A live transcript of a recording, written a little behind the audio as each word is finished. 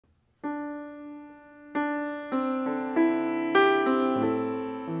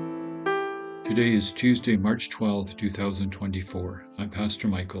Today is Tuesday, March 12, 2024. I'm Pastor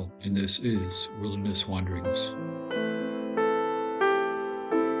Michael, and this is Wilderness Wanderings.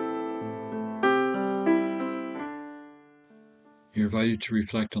 You're invited to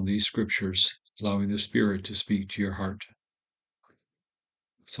reflect on these scriptures, allowing the Spirit to speak to your heart.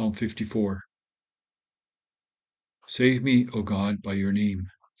 Psalm 54. Save me, O God, by your name.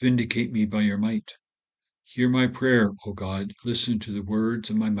 Vindicate me by your might. Hear my prayer, O God. Listen to the words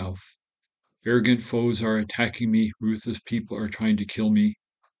of my mouth. Arrogant foes are attacking me. Ruthless people are trying to kill me.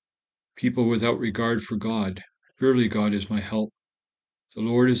 People without regard for God. Surely God is my help. The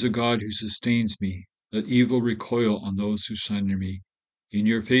Lord is a God who sustains me. Let evil recoil on those who slander me. In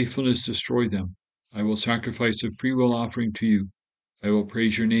your faithfulness destroy them. I will sacrifice a freewill offering to you. I will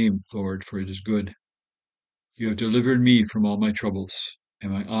praise your name, Lord, for it is good. You have delivered me from all my troubles,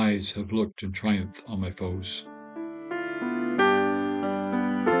 and my eyes have looked in triumph on my foes.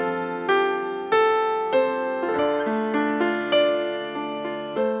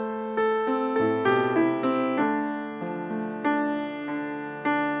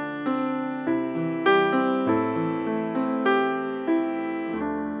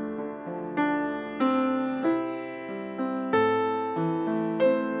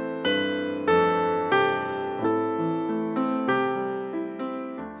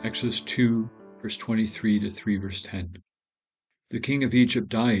 Exodus 2, verse 23 to 3, verse 10. The king of Egypt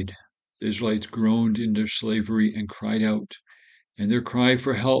died. The Israelites groaned in their slavery and cried out, and their cry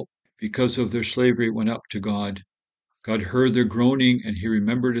for help because of their slavery went up to God. God heard their groaning, and he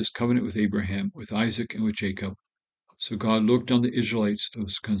remembered his covenant with Abraham, with Isaac, and with Jacob. So God looked on the Israelites and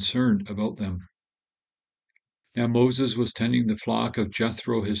was concerned about them. Now Moses was tending the flock of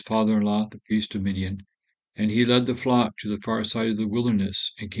Jethro, his father-in-law, the priest of Midian, and he led the flock to the far side of the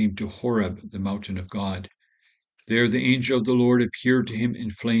wilderness and came to Horeb, the mountain of God. There the angel of the Lord appeared to him in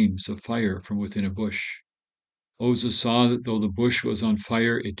flames of fire from within a bush. Moses saw that though the bush was on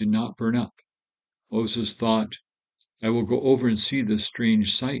fire, it did not burn up. Moses thought, I will go over and see this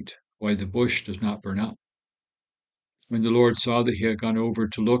strange sight, why the bush does not burn up. When the Lord saw that he had gone over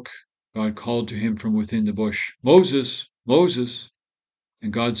to look, God called to him from within the bush, Moses, Moses.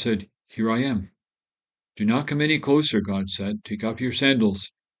 And God said, Here I am. Do not come any closer, God said. Take off your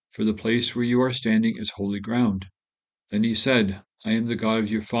sandals, for the place where you are standing is holy ground. Then he said, I am the God of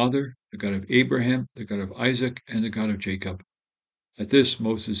your father, the God of Abraham, the God of Isaac, and the God of Jacob. At this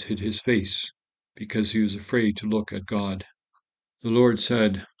Moses hid his face, because he was afraid to look at God. The Lord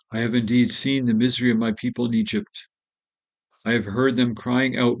said, I have indeed seen the misery of my people in Egypt. I have heard them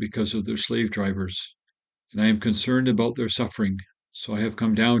crying out because of their slave drivers, and I am concerned about their suffering. So I have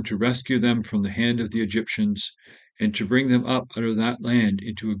come down to rescue them from the hand of the Egyptians, and to bring them up out of that land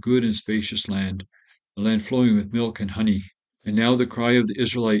into a good and spacious land, a land flowing with milk and honey. And now the cry of the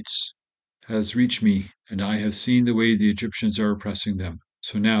Israelites has reached me, and I have seen the way the Egyptians are oppressing them.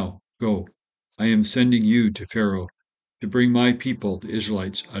 So now, go. I am sending you to Pharaoh to bring my people, the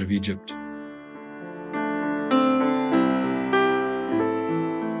Israelites, out of Egypt.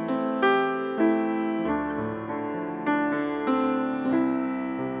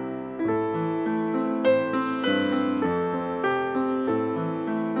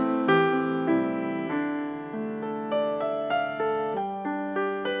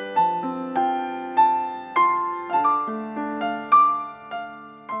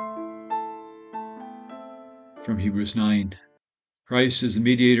 From Hebrews 9. Christ is the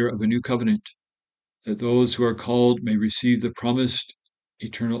mediator of a new covenant, that those who are called may receive the promised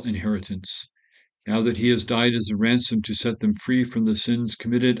eternal inheritance. Now that he has died as a ransom to set them free from the sins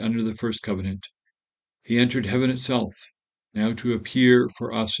committed under the first covenant, he entered heaven itself, now to appear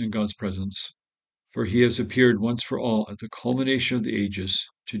for us in God's presence. For he has appeared once for all at the culmination of the ages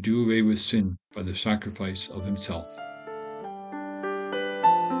to do away with sin by the sacrifice of himself.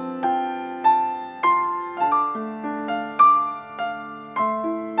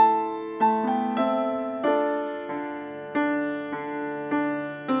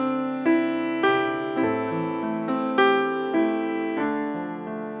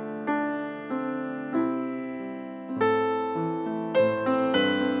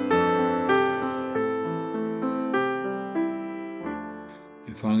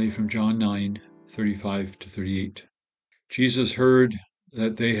 And finally from John 9, 35 to 38. Jesus heard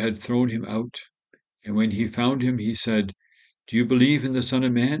that they had thrown him out, and when he found him, he said, Do you believe in the Son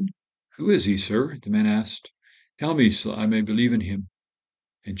of Man? Who is he, sir? The man asked. Tell me, so I may believe in him.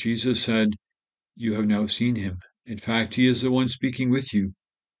 And Jesus said, You have now seen him. In fact, he is the one speaking with you.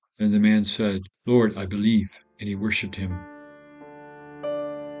 Then the man said, Lord, I believe, and he worshipped him.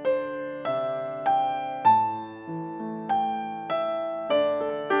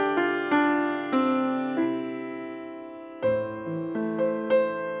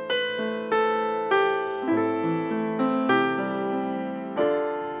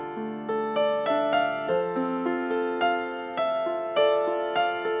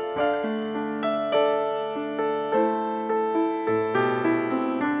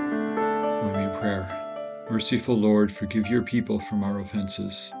 merciful Lord, forgive your people from our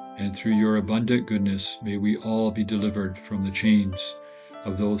offenses, and through your abundant goodness may we all be delivered from the chains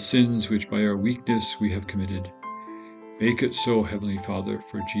of those sins which by our weakness we have committed. Make it so, Heavenly Father,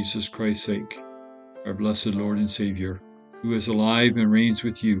 for Jesus Christ's sake, our blessed Lord and Savior, who is alive and reigns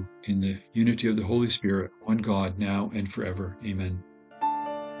with you in the unity of the Holy Spirit, one God, now and forever. Amen.